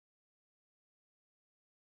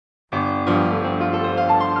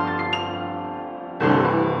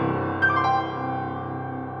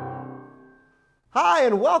Hi,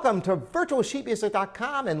 and welcome to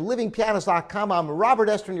virtualsheetmusic.com and livingpianos.com. I'm Robert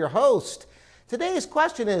Estrin, your host. Today's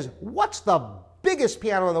question is, what's the biggest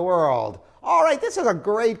piano in the world? All right, this is a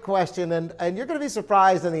great question, and you're going to be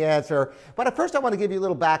surprised in the answer. But first, I want to give you a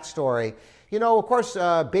little backstory. You know, of course,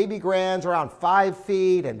 baby grands are around 5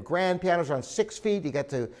 feet, and grand pianos are around 6 feet. You get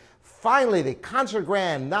to, finally, the concert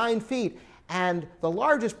grand, 9 feet. And the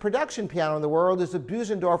largest production piano in the world is the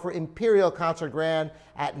Bösendorfer Imperial Concert Grand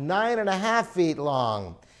at 9.5 feet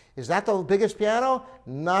long. Is that the biggest piano?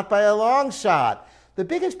 Not by a long shot. The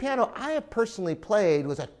biggest piano I have personally played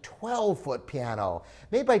was a 12-foot piano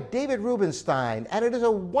made by David Rubenstein, and it is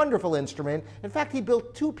a wonderful instrument. In fact, he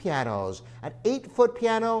built 2 pianos, an 8-foot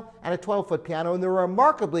piano and a 12-foot piano, and they're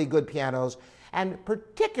remarkably good pianos. And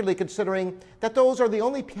particularly considering that those are the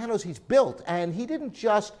only pianos he's built, and he didn't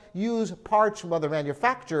just use parts from other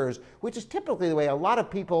manufacturers, which is typically the way a lot of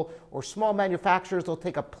people or small manufacturers, they'll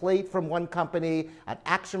take a plate from one company, an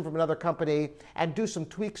action from another company, and do some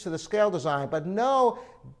tweaks to the scale design. But no,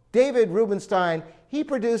 David Rubenstein, he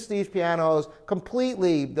produced these pianos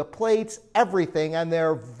completely, the plates, everything, and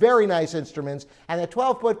they're very nice instruments, and the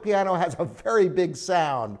 12-foot piano has a very big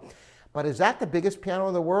sound. But is that the biggest piano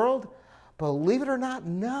in the world? Believe it or not,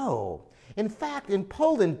 no. In fact, in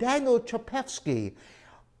Poland, Daniel Czapewski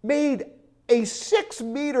made a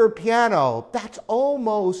 6-meter piano that's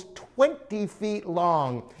almost 20 feet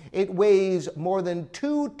long. It weighs more than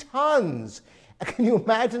 2 tons. Can you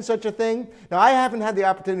imagine such a thing? Now, I haven't had the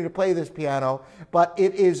opportunity to play this piano, but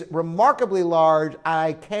it is remarkably large.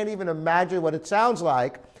 I can't even imagine what it sounds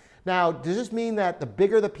like. Now, does this mean that the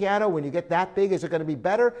bigger the piano, when you get that big, is it going to be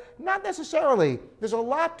better? Not necessarily. There's a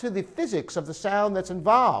lot to the physics of the sound that's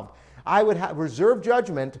involved. I would have reserved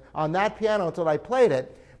judgment on that piano until I played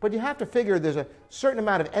it, but you have to figure there's a certain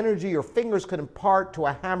amount of energy your fingers could impart to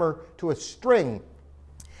a hammer, to a string,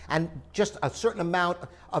 and just a certain amount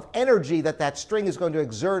of energy that string is going to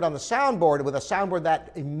exert on the soundboard. With a soundboard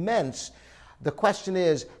that immense, the question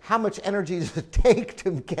is, how much energy does it take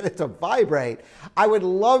to get it to vibrate? I would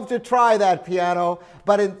love to try that piano,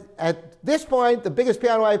 but at this point, the biggest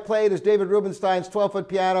piano I've played is David Rubenstein's 12-foot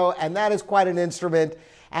piano, and that is quite an instrument.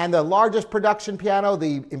 And the largest production piano,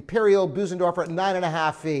 the Imperial Bösendorfer at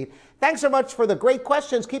 9.5 feet. Thanks so much for the great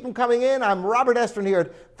questions. Keep them coming in. I'm Robert Estrin here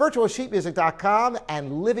at virtualsheetmusic.com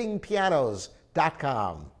and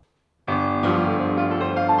livingpianos.com.